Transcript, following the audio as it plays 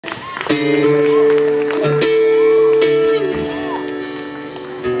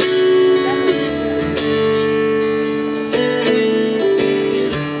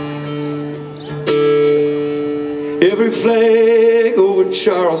Every flag over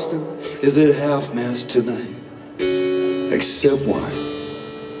Charleston is at half-mast tonight, except one.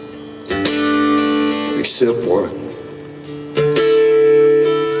 Except one.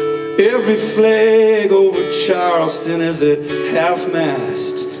 Every flag over Charleston is at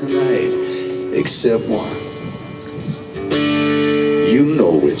half-mast tonight, except one. You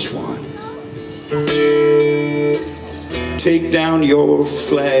know which one. Take down your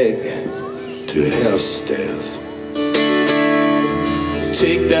flag to half-staff.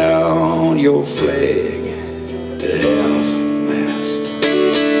 Take down your flag to half-mast.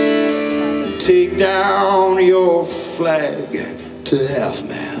 Take down your flag to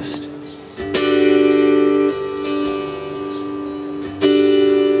half-mast.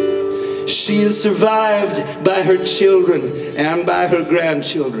 She is survived by her children and by her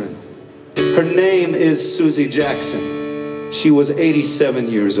grandchildren. Her name is Susie Jackson. She was 87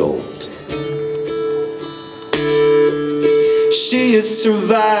 years old. She is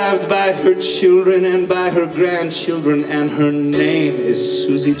survived by her children and by her grandchildren, and her name is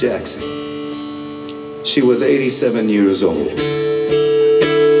Susie Jackson. She was 87 years old.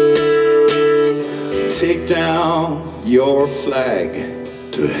 Take down your flag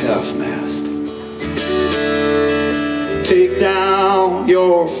to half-mast. Take down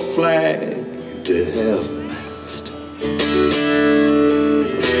your flag to half-mast.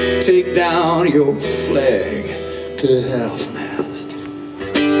 Take down your flag to half-mast.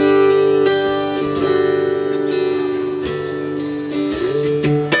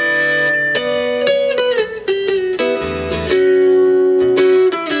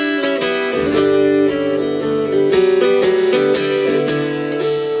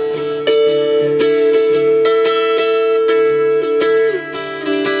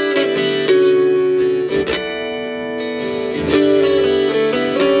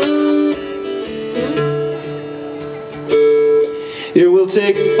 It will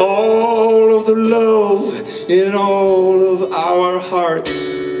take all of the love in all of our hearts,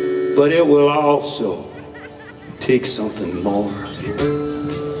 but it will also take something more.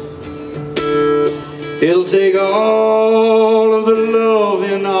 It'll take all of the love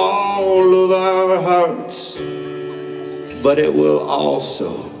in all of our hearts, but it will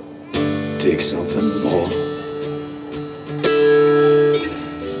also take something more.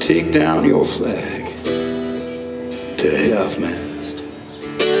 Take down your flag to half-mast.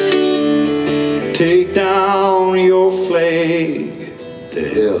 Take down your flag to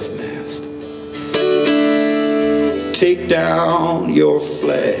half-mast. Take down your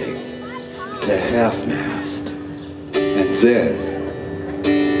flag to half-mast. And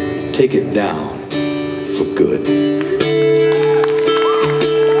then take it down for good.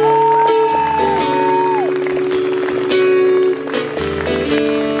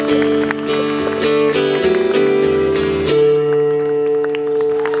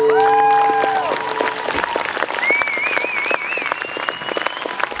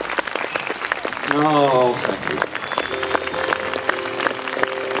 Oh, thank you.